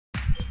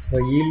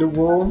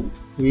பயிலுவோம்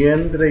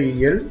இயந்திர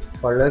இயல்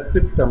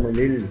பழகுத்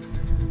தமிழில்.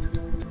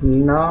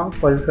 அண்ணா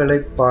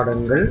பல்கலைப்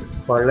பாடங்கள்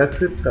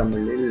பழகுத்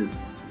தமிழில்.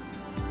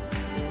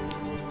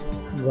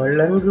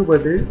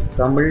 வழங்குவது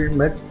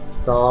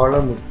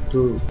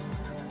தமிழ்மெக்-தாளமுத்து.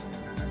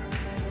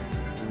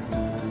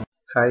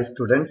 Hi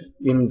students,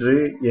 இன்று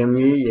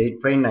ME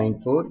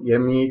 8594,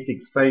 ME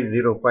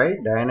 6505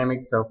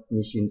 Dynamics of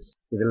Machines.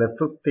 இதில்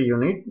 5th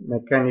unit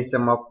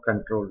Mechanism of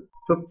Control.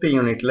 5th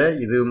unitல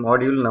இது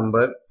module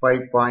number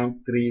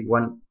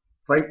 5.31.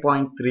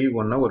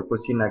 5.31 ஒரு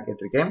question நான்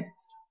கேட்டிருக்கேன்.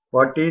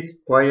 What is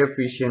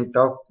coefficient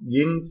of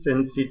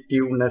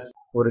insensitiveness?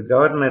 ஒரு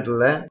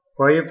கவர்னர்ல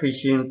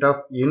coefficient of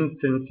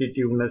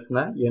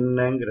insensitivenessனா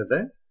என்னங்கிறத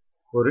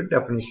ஒரு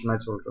டெஃபினிஷனா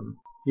சொல்றோம்.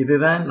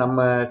 இதுதான்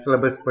நம்ம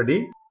சிலபஸ் படி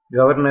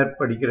கவர்னர்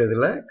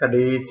படிக்கிறதுல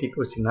கடைசி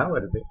கொஸ்டினா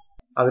வருது.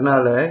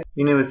 அதனால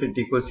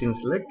யூனிவர்சிட்டி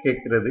கொஸ்டின்ஸ்ல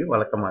கேட்கறது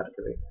வழக்கமா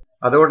இருக்குது.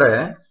 அதோட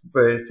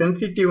இப்ப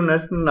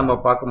சென்சிட்டிவ்னஸ் நம்ம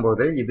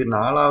பார்க்கும்போது இது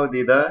 4வது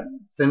இதா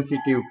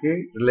சென்சிட்டிவ்க்கு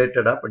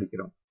ரிலேட்டடா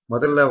படிக்கிறோம்.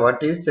 முதல்ல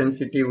வாட் இஸ்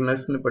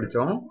சென்சிட்டிவ்னஸ்னு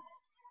படிச்சோம்.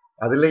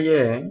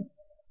 அதுலயே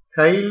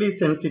ஹைலி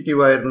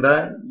சென்சிட்டிவா இருந்தா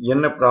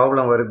என்ன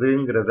ப்ராப்ளம்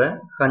வருதுங்கிறத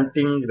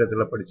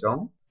ஹண்டிங்கிறதுல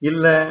படிச்சோம்.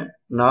 இல்ல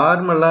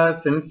நார்மலா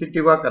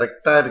சென்சிட்டிவா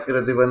கரெக்டா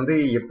இருக்கிறது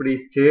எப்படி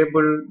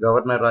ஸ்டேபிள்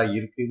கவர்னரா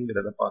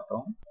இருக்குங்கிறத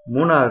பார்த்தோம்.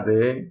 3வது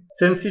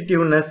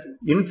சென்சிட்டிவ்னஸ்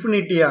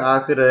இன்ஃபினிட்டி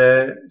ஆகிற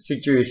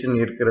சிச்சுவேஷன்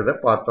இருக்கிறத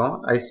பார்த்தோம்.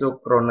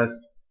 ஐசோக்ரோனஸ்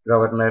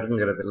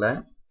கவர்னருங்கிறதுல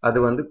அது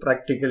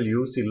பிராக்டிக்கல்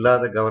யூஸ்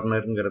இல்லாத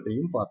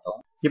கவர்னருங்கிறதையும் பார்த்தோம்.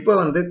 இப்போ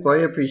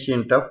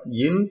கோஎஃபிஷியன்ட் ஆஃப்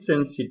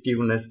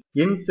இன்சென்சிட்டிவ்னஸ்.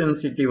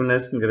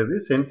 இன்சென்சிட்டிவ்னஸ்ங்கிறது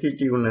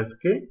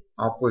சென்சிட்டிவ்னஸ்க்கு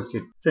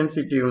ஆப்போசிட்.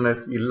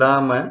 சென்சிட்டிவ்னஸ்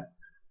இல்லாம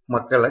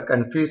மக்களை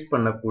கன்ஃபியூஸ்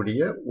பண்ணக்கூடிய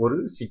ஒரு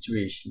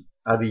சிச்சுவேஷன்.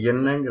 அது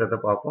என்னங்கிறத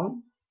பார்ப்போம்.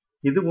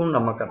 இதுவும்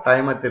நம்ம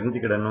கட்டாயமா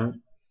தெரிஞ்சுக்கிடணும்.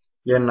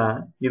 ஏன்னா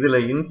இதுல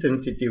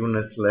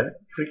இன்சென்சிட்டிவ்னஸ்ல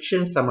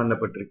ஃப்ரிக்ஷன்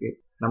சம்பந்தப்பட்டிருக்கு.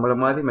 நம்மள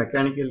மாதிரி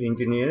மெக்கானிக்கல்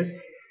இன்ஜினியர்ஸ்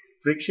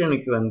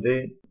ஃப்ரிக்ஷனுக்கு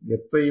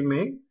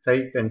எப்பயுமே ஹை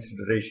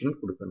கன்சிடரேஷன்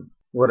கொடுக்கணும்.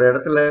 ஒரு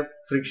இடத்துல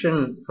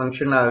ஃப்ரிக்ஷன்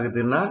ஃபங்க்ஷன்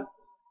ஆகுதுன்னா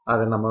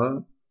அதை நம்ம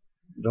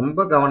ரொம்ப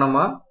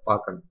கவனமா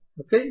பார்க்கணும்.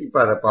 ஓகே, இப்போ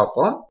அதை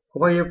பார்ப்போம்.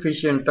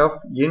 Coefficient of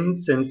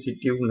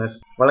இன்சென்சிட்டிவ்னஸ்.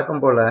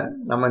 வழக்கம் போல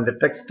நம்ம இந்த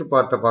டெக்ஸ்ட்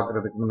பார்ட்டை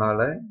பார்க்கறதுக்கு முன்னால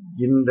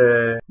இந்த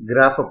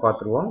கிராஃபை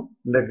பார்த்துருவோம்.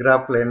 இந்த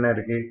கிராஃப்ல என்ன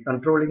இருக்கு?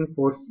 Controlling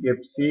force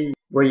FC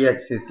Y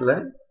ஆக்சிஸ்ல,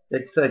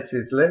 X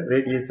ஆக்சிஸ்ல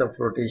radius of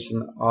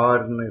rotation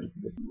ஆர்னு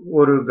இருக்குது.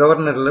 ஒரு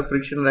கவர்னர்ல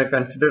ஃப்ரிக்ஷனை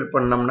கன்சிடர்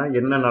பண்ணோம்னா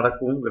என்ன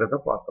நடக்குங்கிறத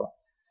பார்த்தோம்.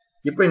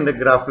 இப்போ இந்த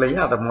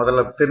கிராஃப்லையும் அதை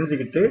முதல்ல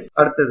தெரிஞ்சுக்கிட்டு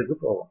அடுத்ததுக்கு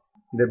போவோம்.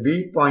 இந்த பி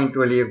பாயிண்ட்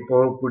வழியே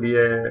போகக்கூடிய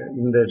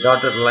இந்த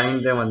டாட்டர் லைன்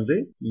தான்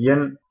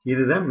என்.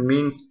 இதுதான்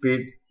மீன்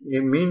ஸ்பீட்.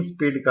 மீன்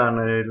ஸ்பீடுக்கான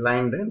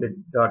லைன் தான் இந்த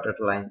டாட்டர்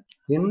லைன்.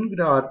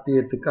 என்கிற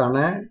ஆர்பிஎத்துக்கான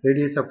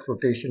ரேடியஸ் ஆஃப்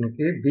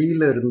ரொட்டேஷனுக்கு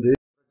பில இருந்து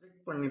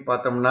ப்ரொஜெக்ட் பண்ணி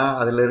பார்த்தோம்னா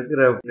அதுல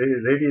இருக்கிற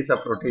ரேடியஸ்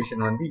ஆஃப்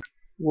ரொட்டேஷன்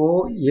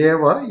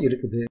OAவா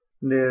இருக்குது.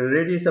 இந்த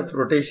ரேடியஸ் ஆஃப்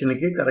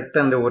ரொட்டேஷனுக்கு கரெக்டா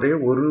அந்த ஒரே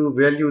ஒரு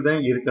வேல்யூ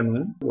தான்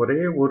இருக்கணும்.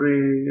 ஒரே ஒரு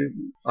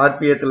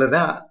ஆர்பிஎத்துல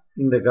தான்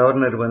இந்த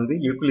கவர்னர்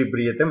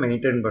ஈக்குலிபிரியத்தை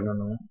மெயின்டைன்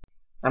பண்ணணும்.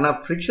 ஆனா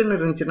ஃப்ரிக்ஷன்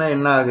இருந்துச்சுன்னா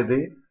என்ன ஆகுது?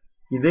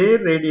 இதே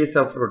ரேடியஸ்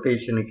ஆஃப்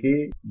ரொட்டேஷனுக்கு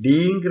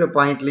டிங்கிற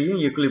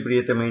பாயிண்ட்லயும்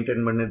ஈக்குலிபிரியத்தை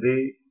மெயின்டைன் பண்ணுது,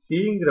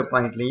 சிங்கிற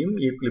பாயிண்ட்லயும்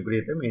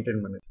ஈக்குலிபிரியத்தை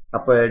மெயின்டைன் பண்ணுது.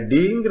 அப்ப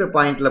டிங்கிற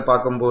பாயிண்ட்ல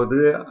பார்க்கும்போது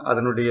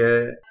அதனுடைய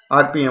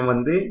ஆர்பிஎம்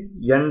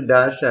n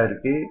டேஷா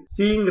இருக்கு.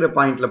 சிங்கிற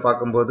பாயிண்ட்ல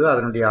பார்க்கும்போது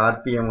அதனுடைய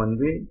ஆர்பிஎம்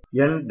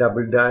n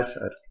டபுள் டேஷா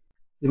இருக்கு.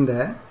 இந்த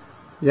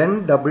n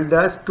double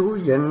dash to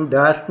n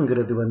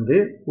டேஷ்ங்கிறது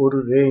ஒரு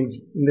ரேஞ்ச்.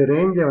 இந்த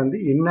ரேஞ்சை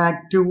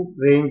இன்ஆக்டிவ்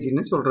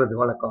ரேஞ்சுன்னு சொல்றது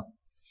வழக்கம்.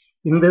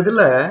 இந்த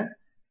இதுல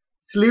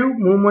ஸ்லீவ்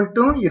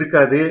மூமெண்ட்டும்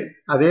இருக்காது.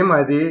 அதே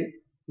மாதிரி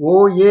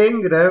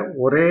OAங்கிற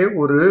ஒரே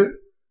ஒரு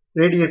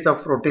ரேடியஸ்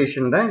ஆஃப்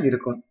ரொட்டேஷன் தான்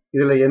இருக்கும்.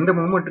 இதுல எந்த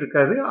மூமெண்ட்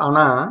இருக்காது.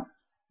 ஆனா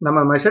நம்ம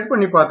மெஷர்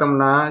பண்ணி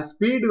பார்த்தோம்னா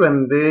speed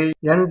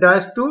n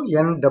dash to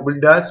n double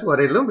dash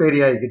வரையிலும் வேரி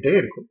ஆகிக்கிட்டே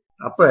இருக்கும்.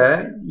 அப்ப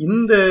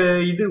இந்த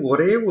இது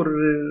ஒரே ஒரு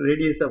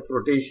ரேடியஸ் ஆஃப்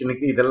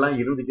ரொட்டேஷனுக்கு இதெல்லாம்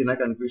இருந்துச்சுன்னா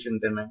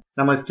கன்ஃபியூஷன் தானே.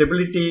 நம்ம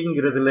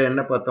ஸ்டெபிலிட்டிங்கிறதுல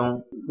என்ன பார்த்தோம்?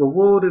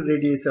 ஒவ்வொரு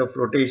ரேடியஸ் ஆஃப்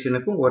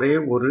ரொட்டேஷனுக்கும் ஒரே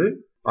ஒரு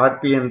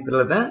ஆர்பிஎம்ல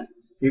தான்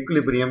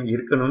ஈக்குலிபிரியம்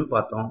இருக்கணும்னு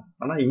பார்த்தோம்.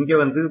 ஆனா இங்க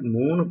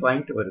 3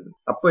 பாயிண்ட் வருது.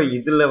 அப்ப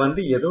இதுல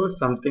ஏதோ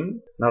சம்திங்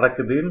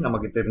நடக்குதுன்னு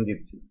நமக்கு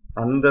தெரிஞ்சிருச்சு.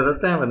 அந்த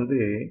தான்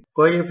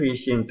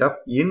கோஎஃபிஷியன்ட் ஆஃப்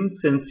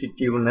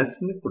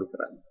இன்சென்சிட்டிவ்னஸ்னு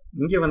கொடுக்குறாங்க.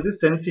 இங்க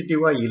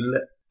சென்சிட்டிவா இல்ல.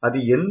 அது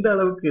எந்த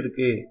அளவுக்கு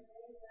இருக்கு,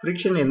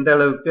 ஃப்ரிக்ஷன் எந்த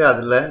அளவுக்கு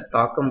அதுல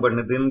தாக்கம்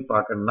பண்ணுதுன்னு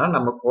பார்க்கணும்னா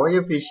நம்ம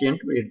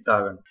கோஎஃபிஷியன்ட்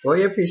எடுத்தாகணும்.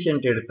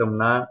 கோஎஃபிஷியன்ட்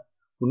எடுத்தோம்னா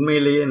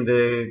உண்மையிலேயே இந்த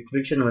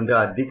ஃப்ரிக்ஷன்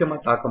அதிகமா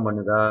தாக்கம்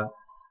பண்ணுதா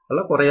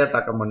அல்ல குறையா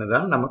தாக்கம்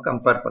பண்ணுதான்னு நம்ம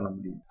கம்பேர் பண்ண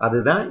முடியும்.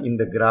 அதுதான்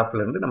இந்த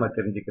கிராஃப்ல இருந்து நம்ம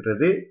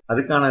தெரிஞ்சுக்கிறது.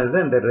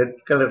 அதுக்கானதுதான் இந்த ரெட்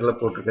கலர்ல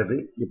போட்டிருக்கிறது.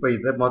 இப்ப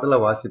இதை முதல்ல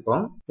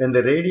வாசிப்போம்.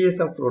 இந்த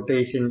radius of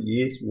rotation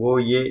is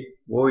OA.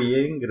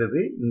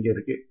 OAங்கிறது இங்க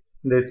இருக்கு.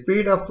 இந்த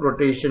speed of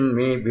rotation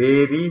May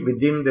vary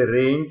within the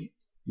range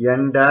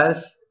n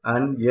dash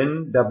and n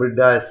double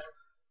dash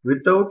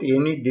without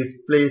any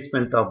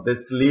displacement of the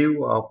sleeve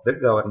of the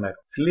governor.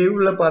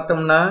 ஸ்லீவ்ல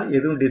பார்த்தோம்னா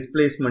எதுவும்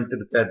டிஸ்பிளேஸ்மெண்ட்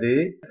இருக்காது.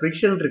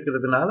 ஃப்ரிக்ஷன்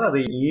இருக்கிறதுனால அது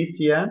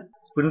ஈஸியா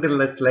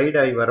ஸ்பிண்டில்ல ஸ்லைட்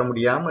ஆகி வர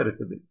முடியாம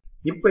இருக்குது.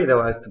 இப்போ இதை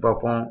வாசித்து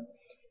பார்ப்போம்.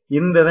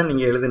 இந்த தான்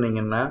நீங்க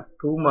எழுதுனீங்கன்னா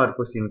 2 மார்க்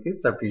கொஸ்டினுக்கு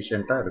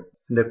சஃபிஷியண்டா இருக்கும்.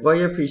 இந்த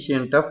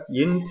coefficient of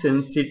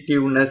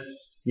இன்சென்சிட்டிவ்னஸ்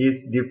is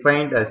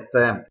defined as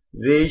the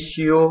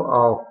ratio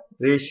of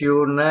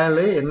ரேஷியோனால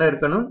என்ன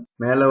இருக்கணும்,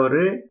 மேல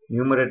ஒரு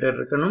நியூமரேட்டர்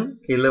இருக்கணும்,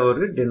 கீழே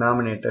ஒரு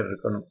டினாமினேட்டர்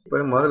இருக்கணும்.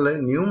 இப்ப முதல்ல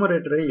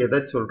நியூமரேட்டரை எதை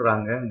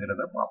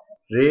சொல்றாங்கங்கிறத பார்ப்போம்.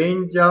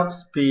 Range of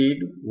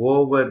speed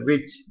over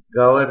which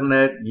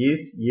governor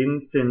is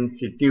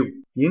insensitive.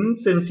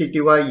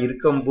 இன்சென்சிட்டிவா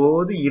இருக்கும்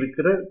போது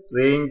இருக்கிற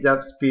ரேஞ்ச்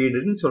ஆஃப்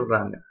ஸ்பீடுன்னு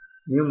சொல்றாங்க.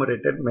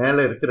 நியூமரேட்டர்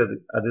மேல இருக்கிறது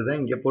அதுதான்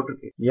இங்க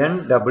போட்டிருக்கு. n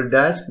double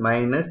dash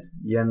minus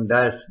n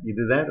dash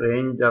இதுதான்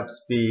ரேஞ்ச் ஆஃப்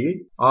ஸ்பீட்.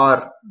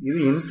 ஆர் இது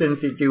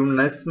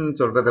இன்சென்சிட்டிவ்னஸ்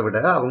சொல்றதை விட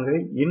அவங்க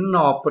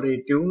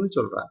இன்ஆபரேட்டிவ்னு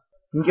சொல்றாங்க.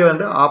 இங்க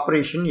வந்து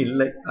ஆபரேஷன்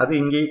இல்லை, அது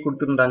இங்கேயே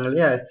கொடுத்திருந்தாங்க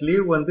இல்லையா.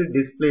 ஸ்லீவ் வந்து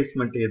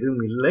டிஸ்பிளேஸ்மெண்ட்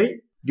எதுவும் இல்லை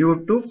டியூ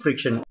டு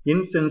ஃபிரிக்ஷன்.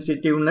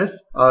 இன்சென்சிட்டிவ்னஸ்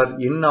ஆர்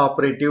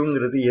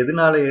இன்ஆபரேட்டிவ்ங்கிறது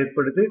எதனால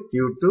ஏற்படுது,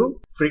 டியூ டு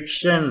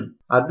ஃபிரிக்ஷன்.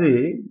 அது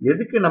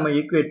எதுக்கு நம்ம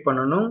ஈக்குவேட்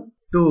பண்ணணும்,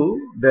 to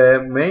the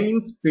main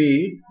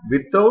speed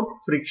without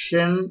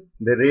friction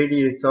the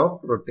radius of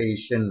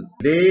rotation.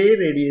 இதே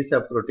radius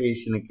of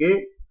rotationக்கு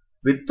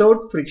without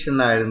friction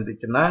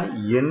இருந்துச்சுன்னா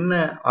என்ன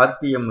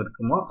RPM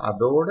இருக்குமோ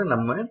அதோட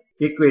நம்ம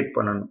ஈக்குவேட்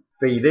பண்ணணும்.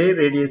 இப்ப இதே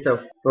radius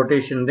of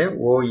rotation தான்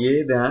OA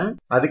தான்.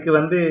 அதுக்கு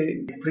வந்து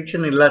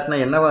friction இல்லாட்டினா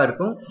என்னவா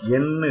இருக்கும்,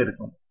 n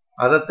இருக்கும்.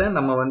 அதைத்தான்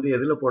நம்ம வந்து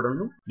எதுல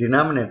போடணும்,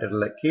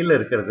 டினாமினேட்டர்ல கீழே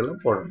இருக்கிறதுல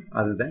போடணும்.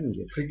 அதுதான்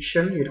இங்க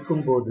ஃபிரிக்ஷன்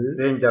இருக்கும்போது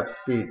range of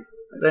speed.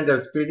 Range of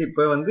speed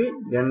இப்போ வந்து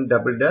n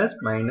double dash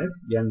minus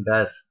n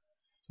dash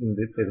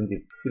இது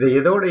தெரிஞ்சிருச்சு. இதை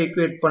எதோட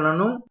ஈக்குவேட்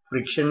பண்ணணும்,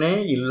 ஃபிரிக்ஷனே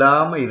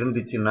இல்லாம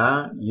இருந்துச்சுன்னா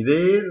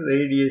இதே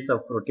ரேடியஸ்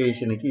ஆஃப்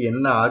ரொட்டேஷனுக்கு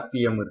என்ன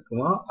ஆர்பிஎம்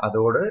இருக்குமோ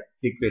அதோட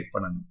ஈக்குவேட்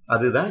பண்ணணும்.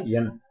 அதுதான்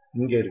n.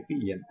 இங்க இருக்கு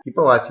n.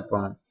 இப்போ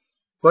வாசிப்போம்.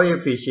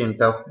 Coefficient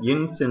of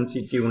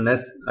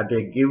insensitiveness at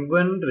a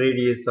given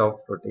radius of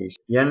rotation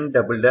n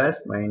double dash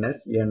minus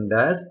n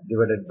dash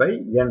divided by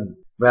n,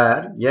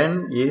 where n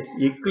is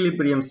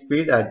equilibrium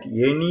speed at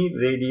any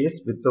radius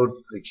without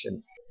friction.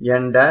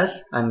 N dash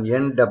and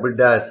n double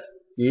dash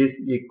is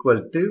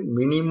equal to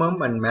minimum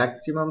and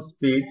maximum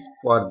speeds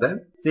for the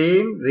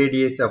same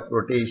radius of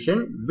rotation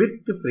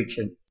with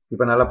friction.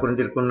 இப்போ நல்லா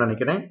புரிஞ்சிருக்கும்னு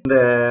நினைக்கிறேன்.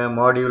 இந்த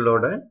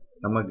மாடியூலோட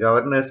நம்ம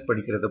governors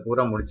படிக்கிறத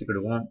பூரா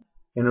முடிச்சுக்கிடுவோம்.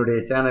 என்னுடைய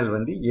channel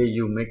வந்து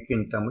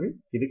AUmech-in-tamil.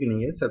 இதுக்கு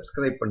நீங்க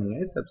சப்ஸ்கிரைப் பண்ணுங்க.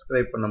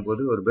 சப்ஸ்கிரைப்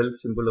பண்ணும்போது ஒரு பெல்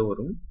சிம்பிளும்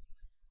வரும்.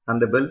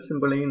 அந்த பெல்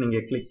சிம்பிளையும் நீங்க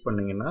கிளிக்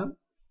பண்ணீங்கன்னா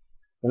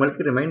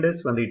உங்களுக்கு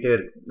ரிமைண்டர்ஸ் வந்துகிட்டே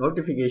இருக்கு,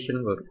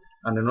 நோட்டிஃபிகேஷன் வரும்.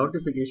 அந்த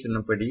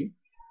நோட்டிஃபிகேஷன் படி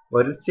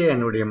வரிசையா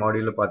என்னுடைய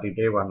மாடியூலை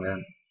பார்த்துக்கிட்டே வாங்க.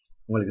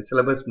 உங்களுக்கு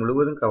சிலபஸ்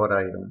முழுவதும் கவர்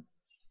ஆயிடும்.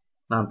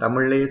 நான்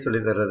தமிழ்லேயே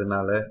சொல்லி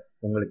தர்றதுனால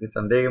உங்களுக்கு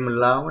சந்தேகம்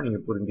இல்லாமல்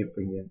நீங்கள்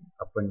புரிஞ்சிருப்பீங்க.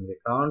 அப்போ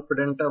நீங்கள்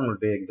கான்ஃபிடென்ட்டாக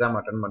உங்களுடைய எக்ஸாம்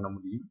அட்டன் பண்ண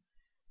முடியும்.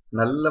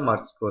 நல்ல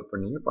மார்க் ஸ்கோர்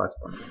பண்ணி பாஸ்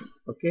பண்ணுங்க.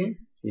 Okay,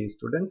 see you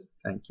students.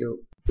 Thank you.